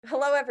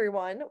Hello,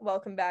 everyone.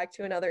 Welcome back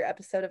to another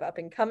episode of Up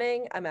and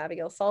Coming. I'm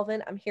Abigail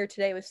Sullivan. I'm here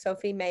today with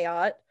Sophie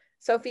Mailhot.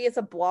 Sophie is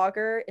a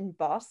blogger in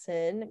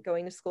Boston,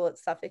 going to school at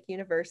Suffolk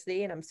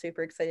University, and I'm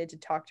super excited to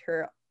talk to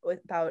her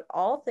about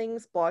all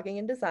things blogging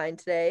and design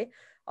today,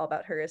 all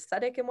about her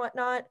aesthetic and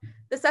whatnot.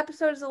 This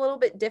episode is a little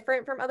bit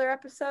different from other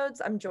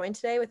episodes. I'm joined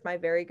today with my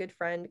very good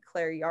friend,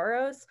 Claire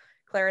Yarrows.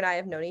 Claire and I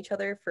have known each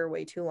other for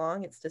way too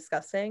long. It's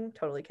disgusting.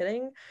 Totally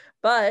kidding.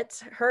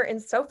 But her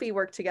and Sophie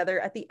work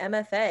together at the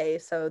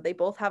MFA, so they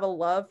both have a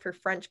love for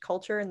French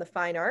culture and the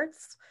fine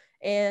arts.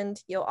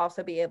 And you'll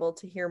also be able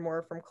to hear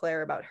more from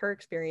Claire about her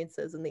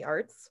experiences in the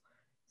arts.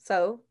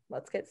 So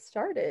let's get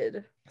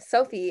started.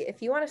 Sophie,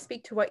 if you want to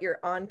speak to what your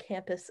on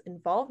campus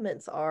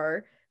involvements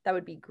are, that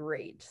would be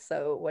great.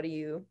 So, what are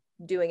you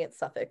doing at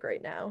Suffolk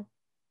right now?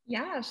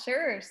 Yeah,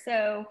 sure.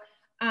 So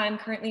I'm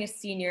currently a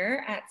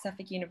senior at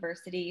Suffolk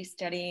University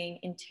studying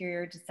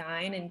interior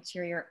design and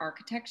interior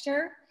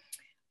architecture.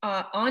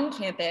 On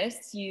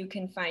campus, you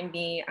can find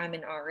me. I'm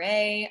an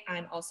RA.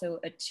 I'm also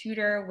a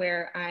tutor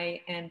where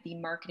I am the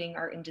marketing,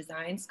 art, and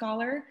design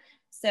scholar.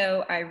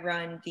 So I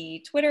run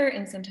the Twitter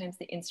and sometimes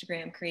the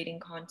Instagram,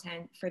 creating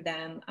content for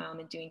them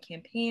and doing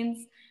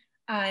campaigns.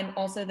 I'm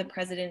also the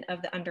president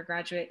of the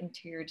undergraduate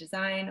interior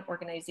design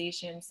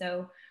organization.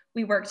 So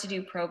we work to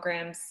do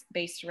programs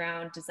based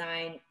around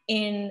design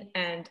in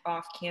and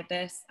off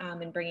campus,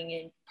 and bringing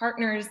in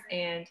partners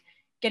and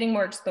getting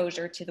more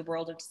exposure to the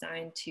world of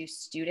design to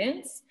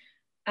students.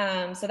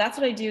 So that's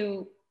what I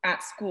do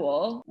at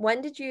school.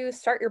 When did you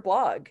start your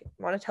blog?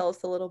 Want to tell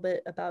us a little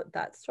bit about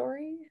that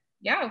story?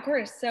 Yeah, of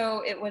course.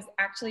 So it was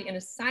actually an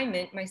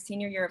assignment my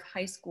senior year of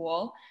high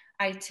school.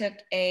 I took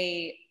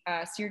a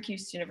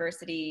Syracuse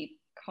University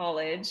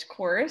college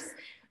course.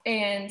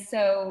 And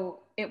so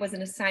it was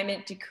an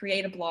assignment to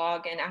create a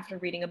blog. And after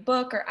reading a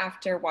book or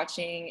after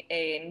watching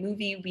a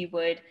movie, we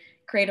would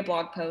create a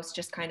blog post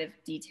just kind of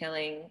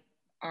detailing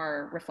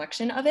our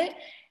reflection of it.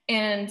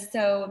 And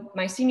so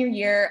my senior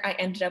year, I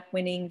ended up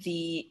winning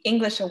the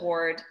English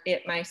award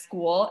at my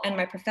school. And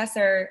my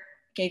professor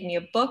gave me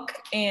a book,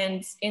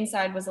 and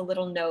inside was a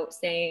little note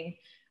saying,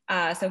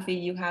 Sophie,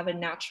 you have a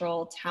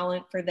natural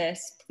talent for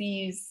this.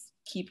 Please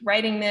keep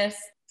writing this.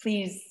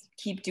 Please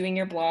keep doing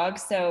your blog.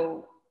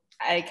 So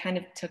I kind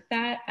of took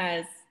that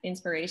as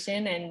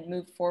inspiration and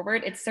moved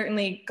forward. It's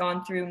certainly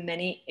gone through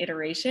many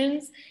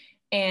iterations,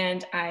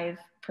 and I've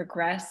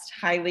progressed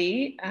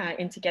highly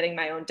into getting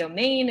my own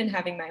domain and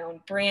having my own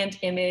brand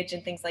image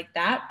and things like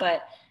that.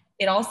 But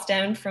it all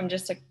stemmed from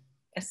just a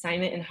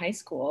assignment in high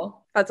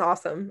school. That's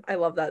awesome. I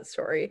love that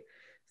story.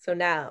 So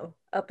now,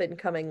 up and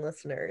coming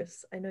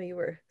listeners, I know you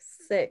were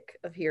sick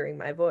of hearing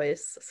my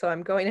voice, so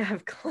I'm going to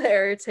have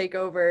Claire take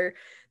over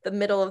the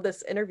middle of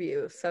this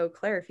interview. So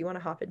Claire, if you want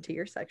to hop into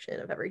your section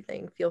of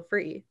everything, feel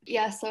free.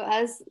 Yeah, so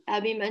as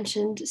Abby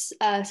mentioned,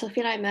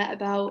 Sophie and I met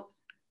about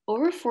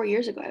over 4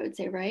 years ago, I would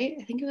say, right?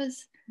 I think it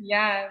was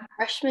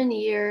freshman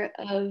year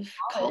of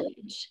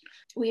college.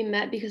 We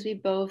met because we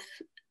both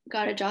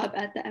got a job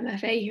at the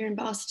MFA here in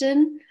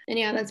Boston. And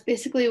yeah, that's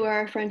basically where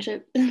our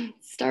friendship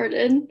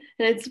started. And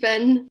it's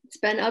been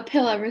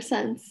uphill ever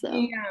since. So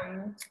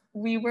Yeah,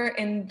 we were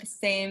in the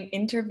same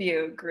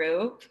interview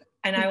group,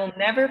 and I will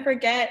never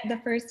forget the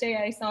first day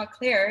I saw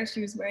Claire.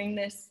 She was wearing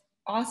this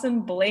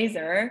awesome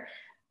blazer,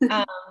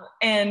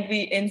 and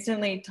we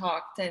instantly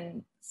talked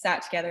and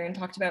sat together and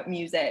talked about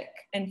music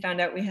and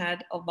found out we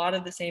had a lot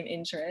of the same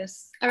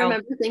interests. I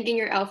remember thinking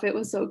your outfit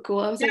was so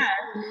cool. I was like,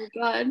 oh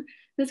my God,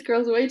 this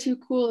girl's way too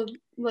cool.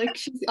 Like,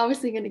 she's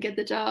obviously going to get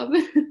the job.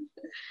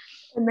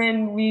 And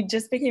then we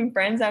just became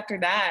friends after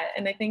that.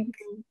 And I think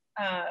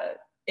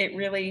it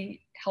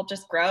really helped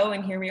us grow.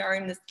 And here we are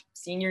in this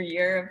senior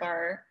year of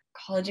our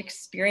college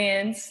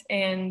experience,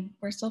 and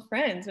we're still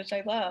friends, which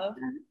I love.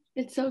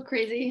 It's so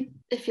crazy.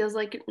 It feels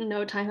like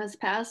no time has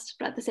passed,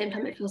 but at the same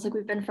time, it feels like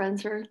we've been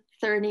friends for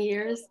 30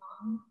 years.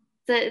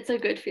 It's a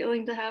good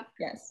feeling to have.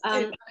 Yes.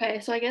 Okay,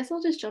 so I guess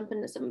I'll just jump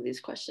into some of these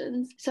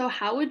questions. So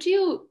how would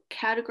you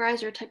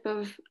categorize your type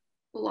of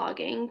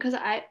blogging? Because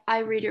I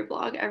read your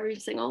blog, every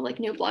single like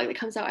new blog that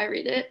comes out, I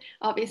read it,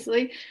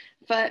 obviously.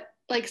 But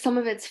like some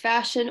of it's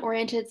fashion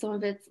oriented, some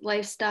of it's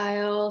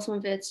lifestyle, some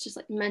of it's just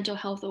like mental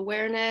health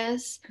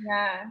awareness.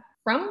 Yeah.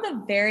 From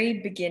the very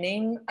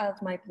beginning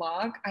of my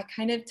blog, I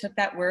kind of took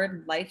that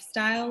word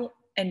lifestyle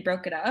and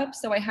broke it up.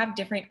 So I have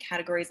different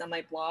categories on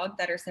my blog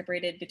that are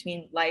separated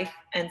between life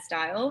and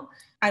style.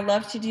 I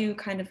love to do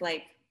kind of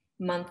like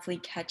monthly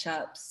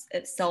catch-ups,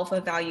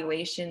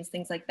 self-evaluations,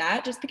 things like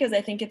that, just because I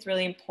think it's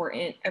really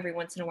important every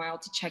once in a while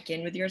to check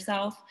in with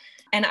yourself.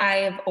 And I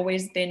have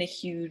always been a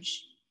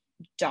huge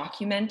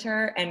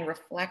documenter and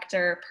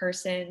reflector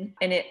person,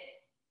 and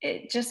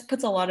it just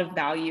puts a lot of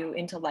value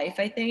into life,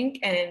 I think.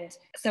 And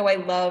so I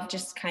love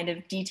just kind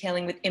of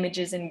detailing with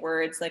images and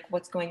words, like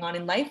what's going on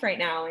in life right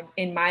now,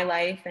 in my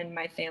life and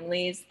my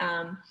family's.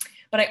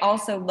 But I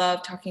also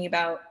love talking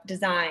about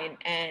design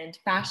and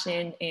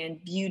fashion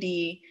and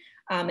beauty,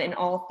 and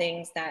all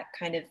things that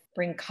kind of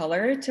bring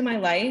color to my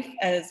life,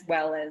 as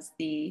well as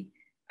the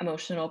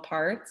emotional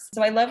parts.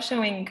 So I love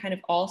showing kind of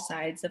all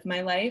sides of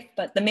my life,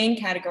 but the main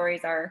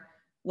categories are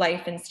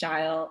life and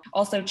style.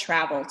 Also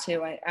travel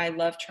too. I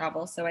love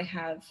travel. So I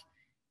have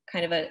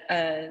kind of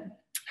a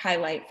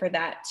highlight for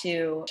that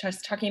too.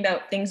 Just talking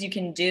about things you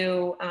can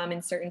do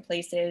in certain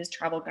places,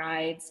 travel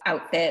guides,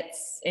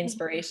 outfits,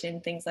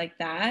 inspiration, things like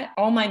that.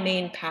 All my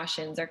main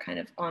passions are kind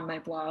of on my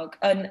blog.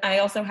 And I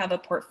also have a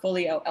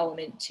portfolio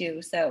element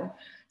too. So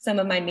some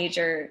of my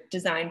major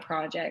design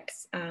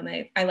projects,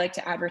 I like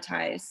to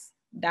advertise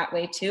that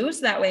way too.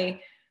 So that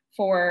way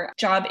for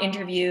job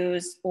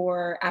interviews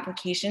or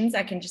applications,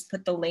 I can just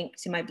put the link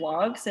to my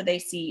blog so they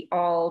see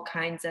all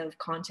kinds of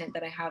content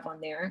that I have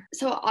on there.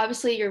 So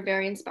obviously you're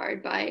very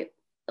inspired by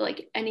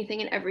like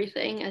anything and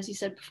everything, as you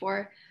said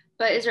before,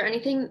 but is there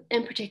anything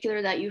in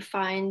particular that you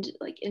find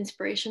like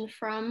inspiration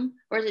from,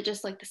 or is it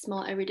just like the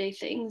small everyday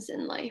things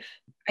in life?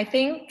 I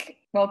think,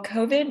 well,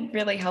 COVID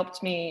really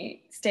helped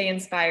me stay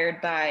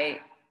inspired by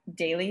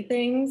daily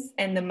things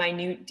and the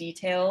minute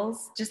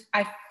details. Just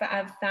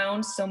I've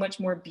found so much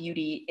more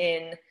beauty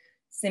in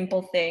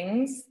simple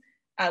things.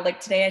 Like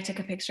today I took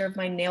a picture of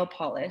my nail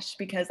polish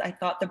because I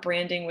thought the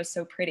branding was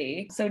so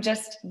pretty. So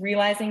just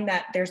realizing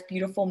that there's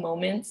beautiful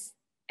moments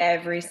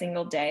every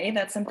single day,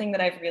 that's something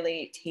that I've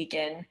really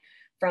taken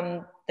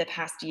from the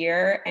past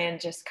year, and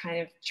just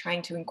kind of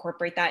trying to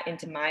incorporate that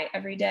into my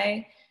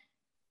everyday.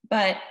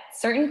 But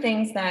certain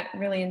things that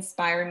really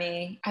inspire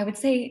me, I would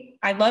say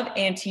I love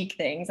antique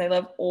things. I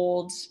love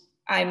old.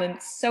 I'm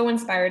so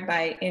inspired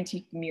by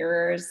antique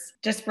mirrors,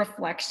 just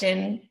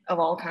reflection of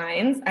all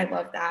kinds. I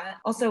love that.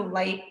 Also,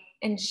 light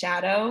and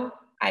shadow.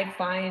 I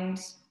find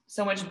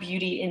so much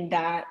beauty in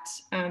that.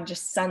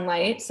 Just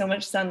sunlight, so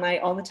much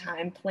sunlight all the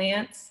time.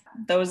 Plants.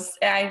 Those,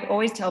 I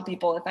always tell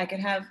people if I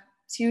could have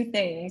two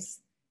things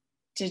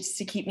to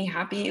keep me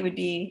happy, it would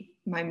be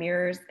my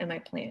mirrors and my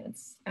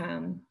plants.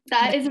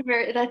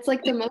 That's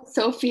like the most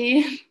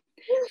Sophie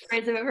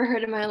phrase I've ever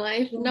heard in my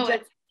life. No,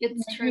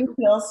 it's true.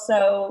 Feel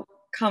so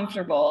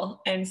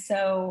comfortable and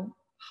so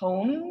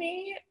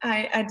homey.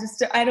 I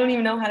don't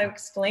even know how to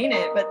explain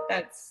it, but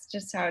that's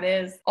just how it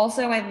is.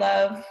 Also, I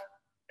love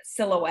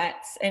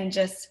silhouettes and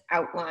just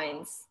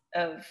outlines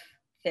of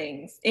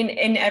things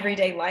in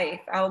everyday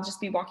life. I'll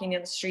just be walking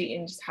down the street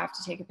and just have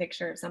to take a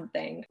picture of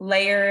something.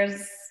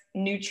 Layers,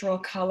 neutral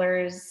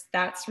colors,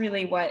 that's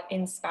really what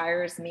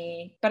inspires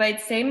me. But I'd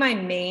say my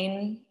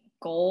main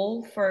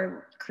goal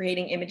for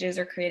creating images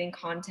or creating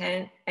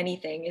content,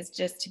 anything, is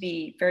just to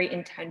be very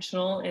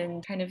intentional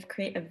and kind of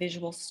create a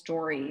visual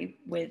story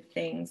with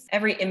things.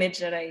 Every image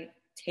that I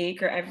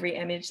take or every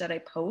image that I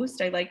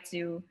post, I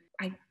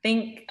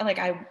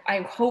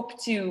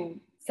hope to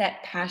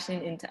set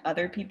passion into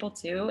other people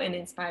too and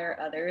inspire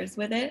others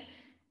with it.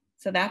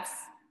 So that's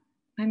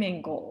my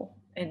main goal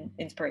and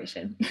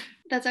inspiration.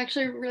 That's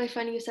actually really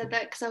funny you said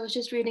that, because I was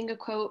just reading a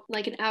quote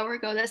like an hour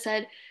ago that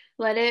said,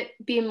 let it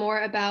be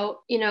more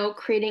about,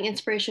 creating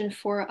inspiration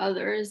for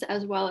others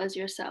as well as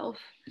yourself.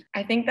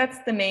 I think that's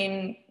the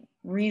main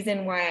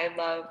reason why I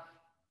love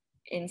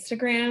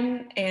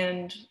Instagram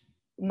and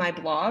my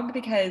blog,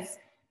 because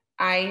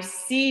I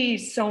see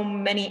so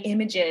many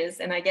images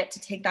and I get to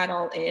take that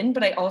all in,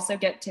 but I also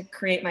get to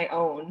create my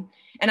own.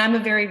 And I'm a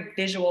very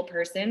visual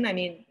person. I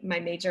mean, my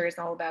major is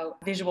all about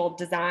visual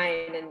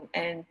design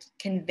and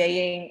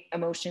conveying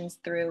emotions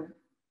through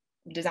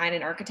design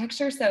and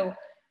architecture. So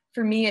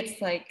for me,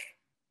 it's like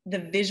the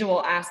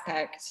visual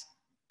aspect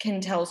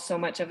can tell so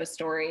much of a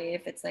story,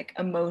 if it's like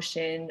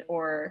emotion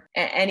or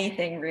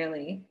anything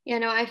really. Yeah,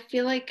 no, I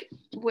feel like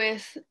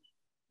with,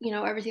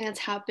 everything that's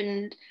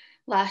happened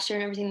last year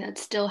and everything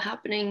that's still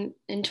happening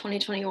in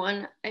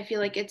 2021, I feel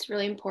like it's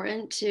really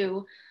important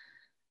to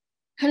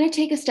kind of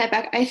take a step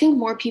back. I think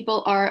more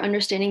people are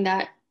understanding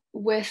that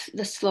with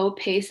the slow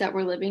pace that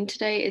we're living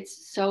today,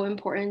 it's so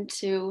important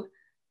to,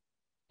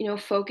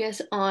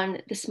 focus on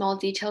the small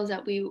details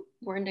that we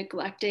were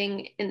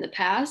neglecting in the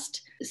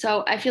past.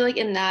 So I feel like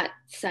in that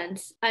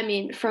sense, I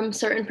mean, from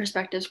certain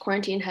perspectives,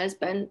 quarantine has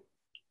been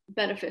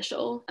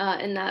beneficial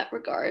in that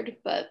regard.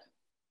 But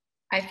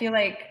I feel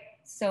like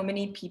so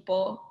many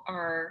people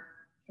are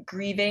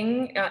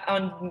grieving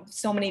on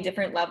so many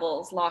different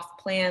levels, lost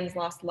plans,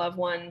 lost loved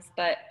ones.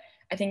 But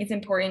I think it's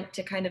important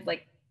to kind of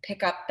like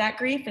pick up that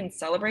grief and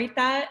celebrate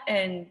that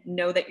and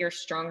know that you're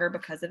stronger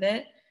because of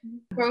it.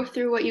 Grow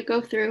through what you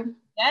go through.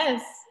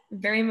 Yes,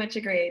 very much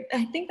agreed.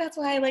 I think that's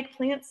why I like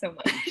plants so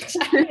much.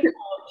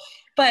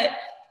 But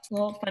a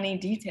little funny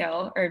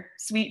detail or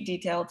sweet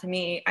detail to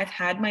me, I've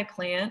had my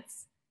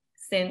plants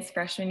since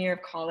freshman year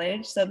of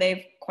college. So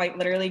they've quite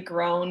literally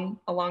grown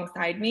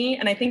alongside me.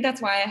 And I think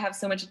that's why I have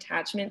so much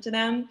attachment to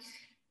them.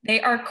 They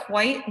are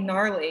quite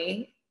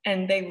gnarly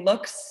and they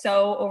look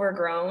so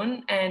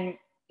overgrown. And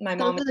my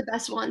mom— Those are the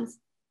best ones.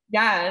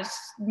 Yeah,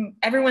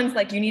 everyone's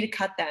like, you need to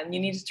cut them, you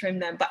need to trim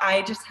them. But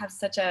I just have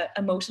such an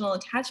emotional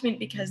attachment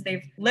because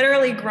they've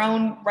literally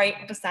grown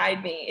right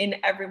beside me in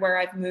everywhere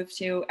I've moved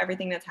to,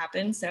 everything that's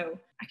happened. So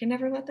I can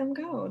never let them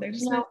go. They're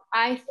just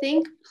I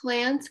think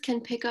plants can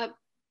pick up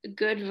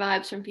good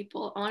vibes from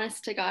people.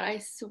 Honest to God, I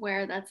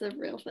swear that's a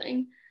real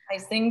thing. I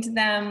sing to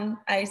them.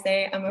 I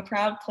say, I'm a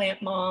proud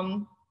plant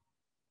mom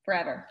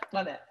forever.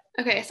 Love it.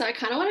 Okay, so I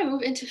kind of want to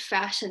move into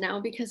fashion now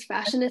because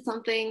fashion is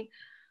something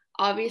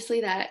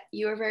obviously that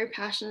you are very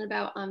passionate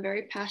about. I'm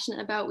very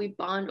passionate about. We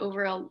bond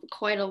over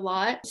quite a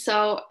lot.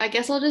 So I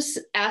guess I'll just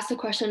ask the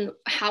question,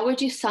 how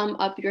would you sum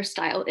up your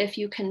style if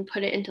you can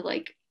put it into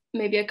like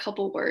maybe a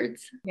couple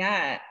words?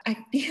 Yeah, I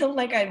feel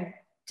like I've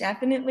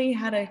definitely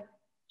had a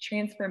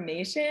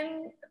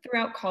transformation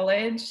throughout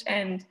college,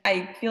 and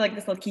I feel like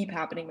this will keep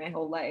happening my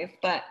whole life.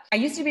 But I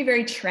used to be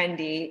very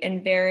trendy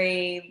and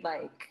very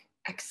like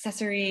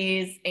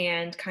accessories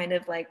and kind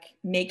of like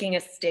making a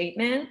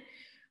statement.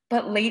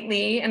 But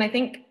lately, and I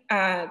think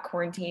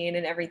quarantine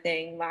and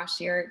everything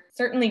last year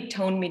certainly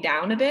toned me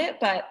down a bit.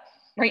 But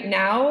right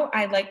now,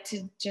 I like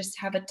to just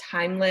have a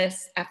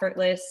timeless,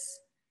 effortless,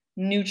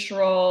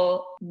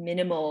 neutral,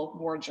 minimal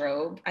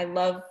wardrobe. I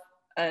love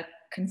a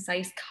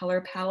concise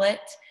color palette.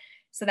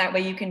 So that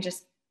way you can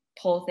just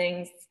pull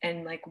things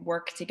and like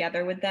work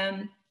together with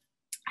them.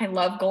 I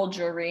love gold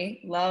jewelry,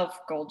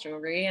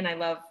 and I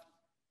love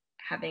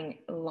having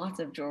lots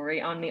of jewelry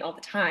on me all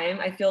the time.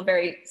 I feel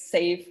very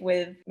safe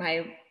with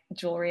my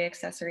jewelry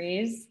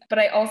accessories, but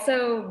I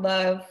also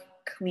love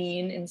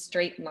clean and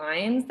straight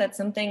lines. That's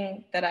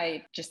something that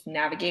I just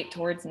navigate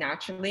towards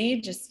naturally,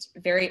 just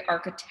very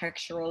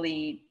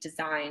architecturally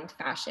designed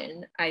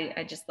fashion.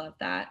 I just love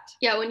that.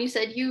 Yeah, when you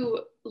said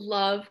you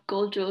love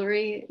gold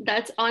jewelry,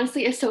 that's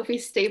honestly a Sophie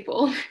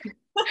staple.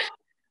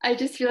 I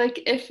just feel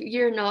like if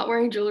you're not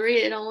wearing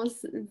jewelry, it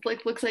almost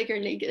like looks like you're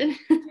naked.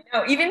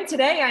 No, even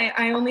today,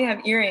 I only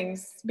have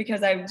earrings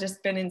because I've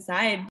just been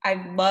inside.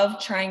 I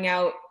love trying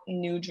out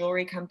new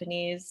jewelry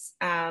companies.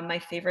 My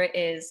favorite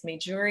is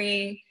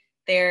Mailhot.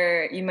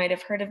 You might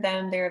have heard of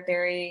them. They're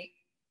very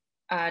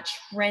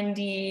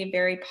trendy,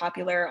 very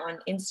popular on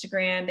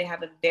Instagram. They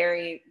have a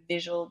very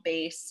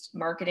visual-based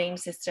marketing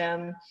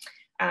system.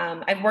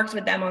 I've worked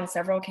with them on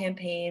several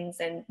campaigns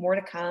and more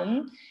to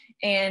come.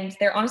 And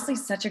they're honestly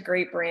such a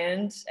great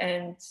brand,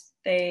 and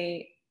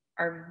they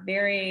are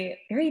very,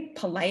 very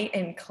polite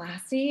and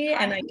classy.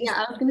 And I just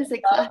I was gonna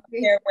say love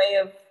classy. their way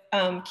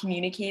of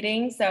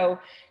communicating. So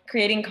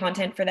creating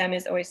content for them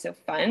is always so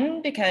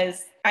fun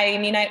because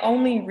I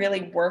only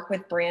really work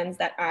with brands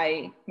that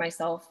I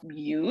myself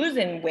use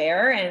and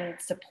wear and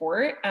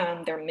support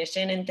their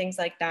mission and things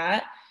like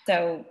that.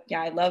 So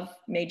yeah, I love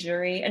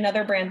Mailhot.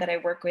 Another brand that I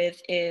work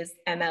with is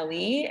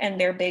MLE, and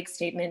their big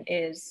statement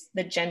is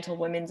the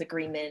gentlewomen's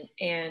agreement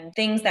and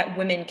things that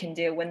women can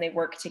do when they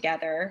work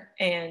together.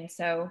 And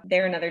so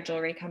they're another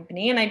jewelry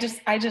company. And I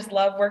just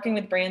love working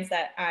with brands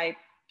that I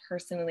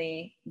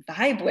personally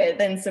vibe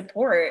with and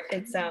support.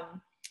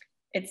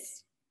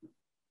 It's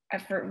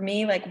for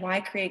me, like, why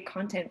create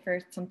content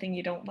for something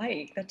you don't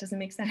like? That doesn't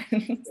make sense.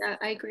 Yeah,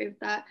 I agree with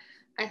that.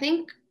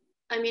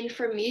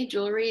 For me,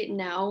 jewelry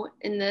now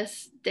in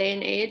this day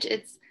and age,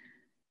 it's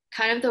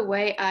kind of the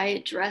way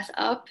I dress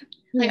up.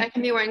 Like I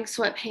can be wearing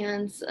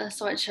sweatpants, a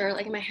sweatshirt,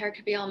 like my hair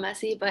could be all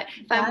messy, but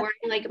if I'm wearing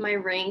like my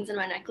rings and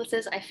my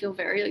necklaces, I feel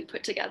very like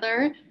put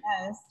together.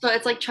 Yes. So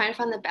it's like trying to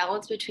find the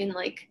balance between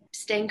like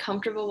staying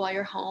comfortable while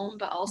you're home,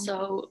 but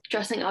also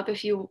dressing up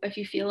if you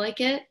feel like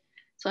it.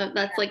 So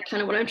that's like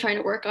kind of what I'm trying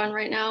to work on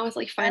right now is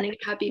like finding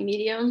a happy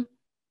medium.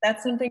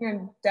 That's something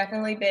I've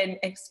definitely been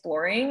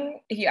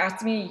exploring. If you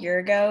asked me a year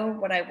ago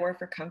what I wore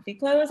for comfy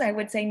clothes, I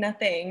would say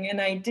nothing.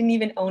 And I didn't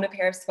even own a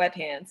pair of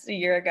sweatpants a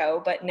year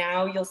ago, but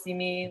now you'll see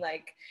me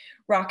like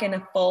rocking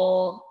a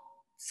full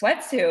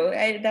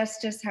sweatsuit. That's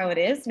just how it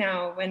is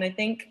now. And I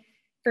think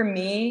for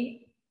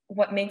me,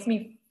 what makes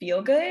me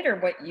feel good, or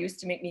what used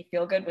to make me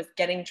feel good, was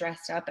getting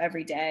dressed up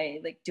every day,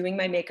 like doing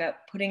my makeup,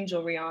 putting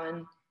jewelry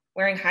on,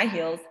 wearing high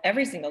heels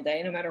every single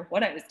day, no matter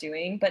what I was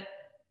doing. But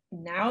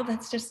now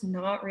that's just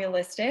not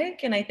realistic.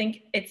 And I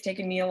think it's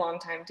taken me a long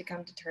time to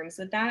come to terms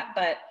with that.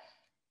 But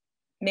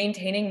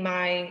maintaining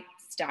my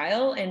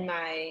style and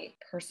my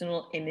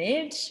personal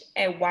image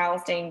and while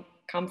staying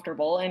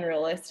comfortable and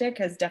realistic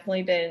has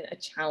definitely been a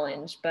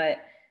challenge. But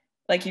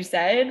like you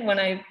said, when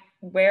I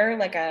wear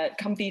like a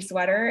comfy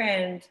sweater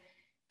and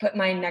put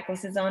my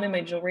necklaces on and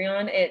my jewelry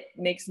on, it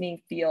makes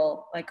me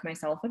feel like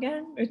myself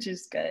again, which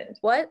is good.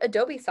 What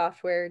Adobe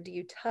software do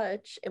you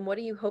touch, and what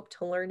do you hope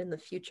to learn in the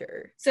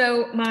future?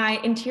 So my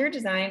interior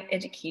design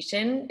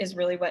education is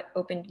really what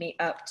opened me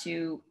up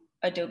to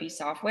Adobe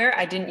software.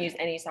 I didn't use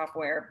any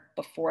software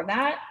before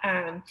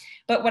that.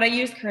 But what I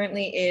use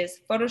currently is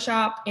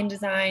Photoshop,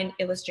 InDesign,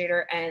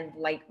 Illustrator, and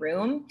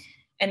Lightroom.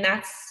 And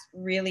that's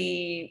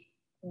really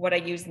what I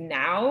use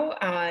now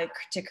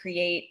to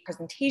create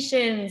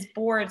presentations,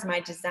 boards,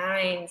 my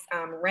designs,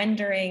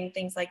 rendering,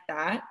 things like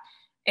that.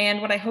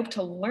 And what I hope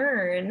to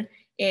learn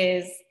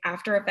is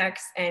After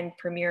Effects and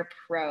Premiere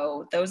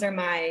Pro. Those are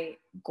my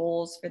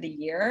goals for the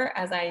year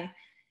as I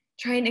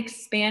try and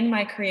expand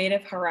my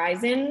creative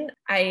horizon.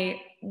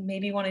 I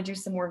maybe want to do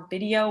some more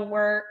video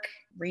work,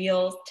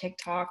 Reels,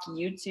 TikTok,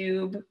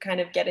 YouTube, kind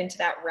of get into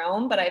that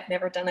realm, but I've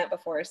never done that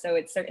before. So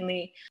it's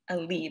certainly a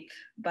leap,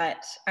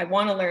 but I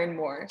want to learn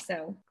more.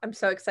 So I'm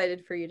so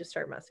excited for you to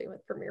start messing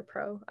with Premiere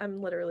Pro. I'm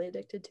literally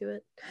addicted to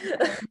it.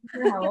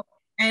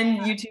 And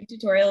YouTube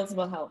tutorials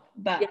will help.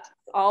 But yes,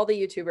 all the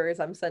YouTubers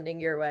I'm sending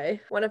your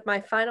way. One of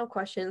my final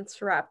questions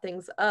to wrap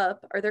things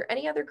up, are there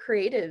any other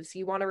creatives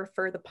you want to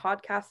refer the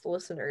podcast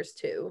listeners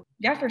to?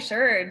 Yeah, for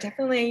sure.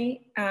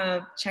 Definitely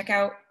check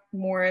out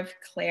more of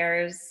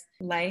Claire's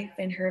life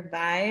and her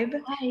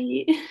vibe.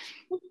 Hi.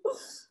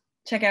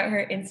 Check out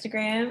her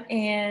Instagram,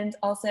 and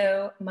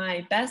also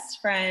my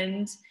best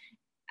friend,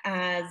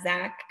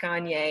 Zach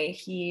Gagne.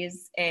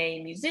 He's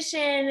a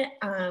musician,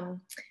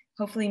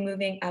 hopefully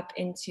moving up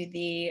into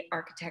the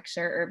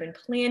architecture, urban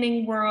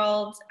planning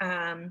world,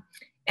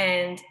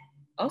 and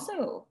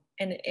also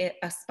an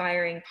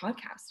aspiring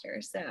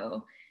podcaster.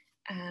 So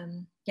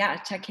yeah,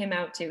 check him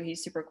out too.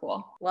 He's super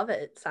cool. Love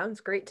it. Sounds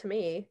great to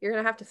me. You're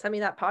gonna have to send me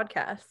that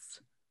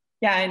podcast.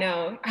 Yeah, I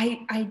know.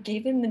 I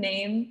gave him the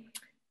name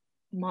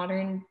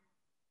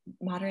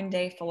modern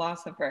day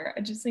philosopher.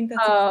 I just think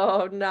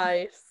that's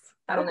nice.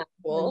 I don't know,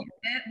 cool.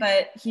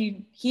 But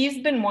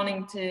he's been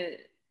wanting to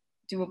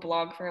do a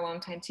blog for a long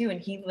time too, and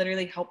he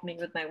literally helped me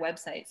with my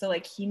website. So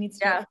like he needs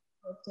to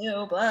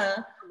too. Blah.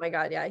 Oh my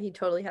god, yeah, he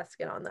totally has to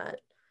get on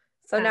that.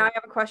 So now I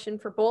have a question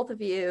for both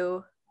of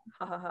you.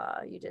 Ha ha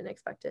ha, you didn't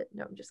expect it.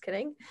 No, I'm just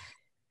kidding.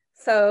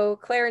 So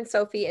Claire and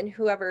Sophie, and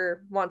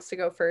whoever wants to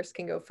go first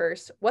can go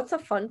first. What's a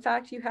fun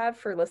fact you have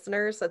for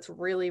listeners that's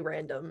really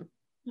random?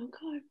 Oh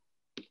god.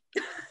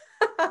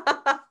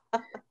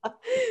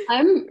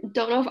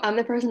 Don't know if I'm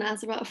the person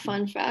asked about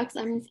fun facts.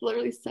 I'm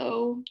literally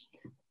so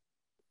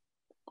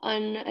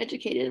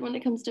uneducated when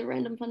it comes to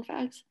random fun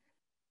facts.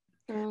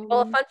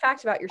 Well, a fun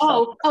fact about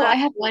yourself. Oh, I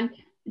have one.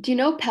 Do you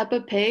know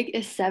Peppa Pig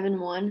is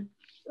 7'1"?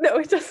 No,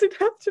 it doesn't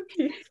have to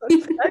be a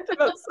fun fact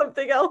about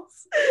something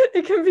else.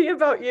 It can be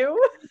about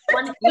you.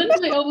 That's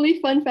the only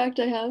fun fact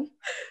I have.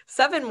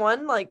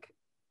 7'1", like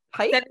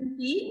height? 7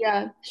 feet?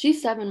 Yeah,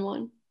 she's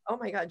 7'1". Oh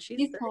my god,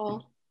 she's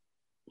tall.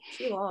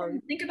 She's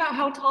long. Think about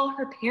how tall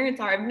her parents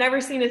are. I've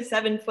never seen a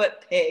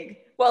 7-foot pig.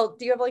 Well,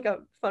 do you have like a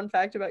fun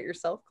fact about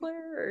yourself,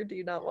 Claire, or do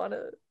you not want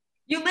to?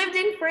 You lived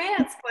in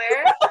France,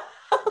 Claire.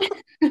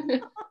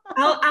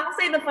 I'll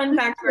say the fun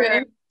fact for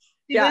her.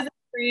 She lives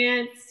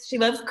in France. She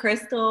loves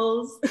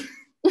crystals.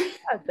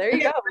 Yeah, there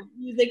you go.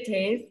 Music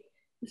taste.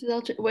 This is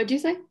all true. What'd you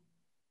say?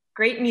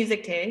 Great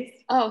music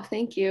taste. Oh,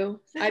 thank you.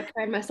 I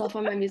pride myself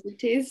on my music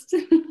taste.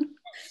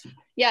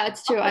 Yeah,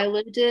 it's true. I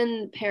lived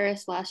in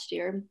Paris last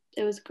year.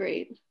 It was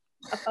great.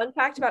 A fun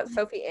fact about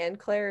Sophie and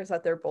Claire is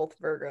that they're both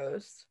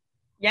Virgos.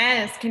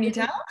 Yes, can you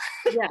tell?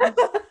 Yeah.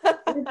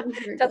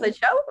 Does it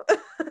show?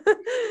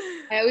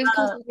 I always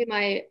consider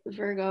my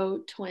Virgo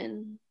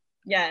twin.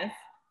 Yes.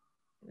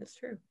 That's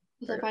true.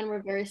 Because I find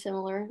we're very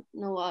similar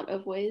in a lot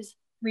of ways.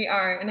 We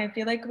are, and I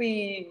feel like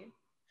we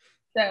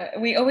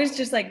always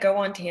just like go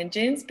on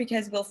tangents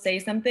because we'll say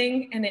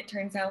something and it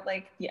turns out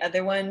like the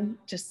other one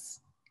just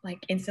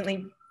like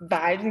instantly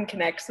vibes and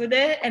connects with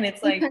it, and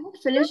it's like we kind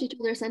of finish each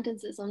other's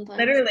sentences sometimes.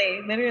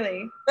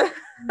 Literally.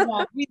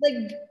 Yeah, we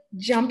like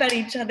jump at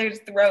each other's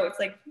throats,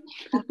 like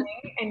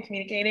talking and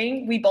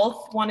communicating. We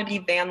both want to be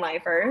van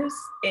lifers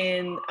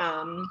in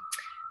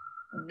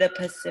the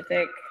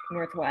Pacific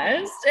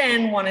Northwest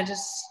and want to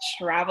just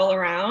travel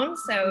around.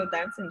 So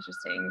that's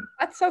interesting.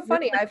 That's so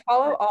funny. I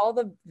follow all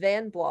the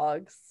van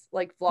blogs,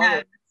 like vloggers.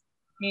 Yeah,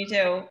 me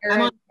too.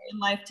 I'm on van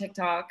life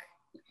TikTok.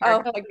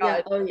 Oh my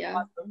god. Oh yeah.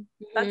 Awesome.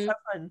 That's so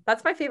fun.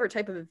 That's my favorite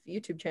type of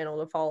YouTube channel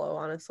to follow,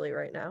 honestly,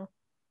 right now.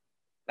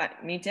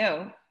 But me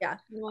too. Yeah.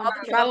 All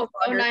the travel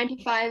 9 to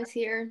 5s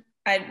here.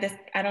 I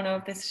don't know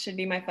if this should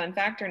be my fun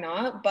fact or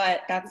not,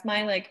 but that's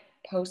my like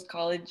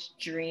post-college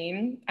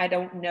dream. I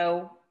don't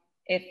know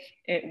if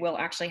it will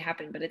actually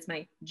happen, but it's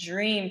my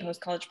dream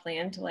post-college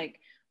plan to like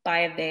buy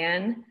a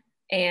van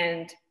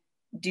and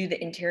do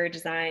the interior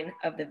design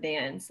of the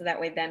van. So that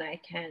way then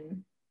I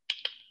can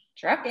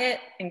truck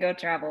it and go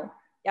travel.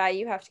 Yeah,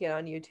 you have to get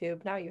on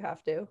YouTube. Now you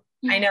have to.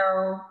 I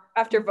know.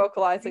 After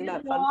vocalizing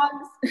that fun.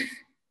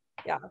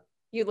 Yeah,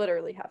 you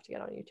literally have to get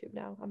on YouTube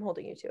now. I'm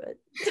holding you to it.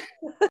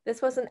 This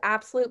was an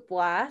absolute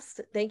blast.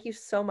 Thank you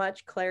so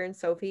much, Claire and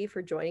Sophie,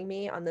 for joining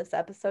me on this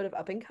episode of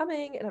Up and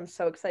Coming. And I'm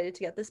so excited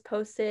to get this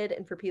posted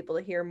and for people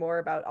to hear more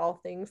about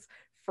all things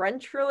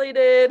French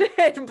related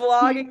and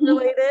blogging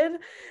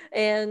related.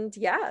 And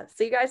yeah,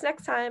 see you guys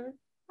next time.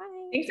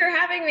 Bye. Thanks for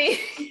having me.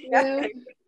 Yeah.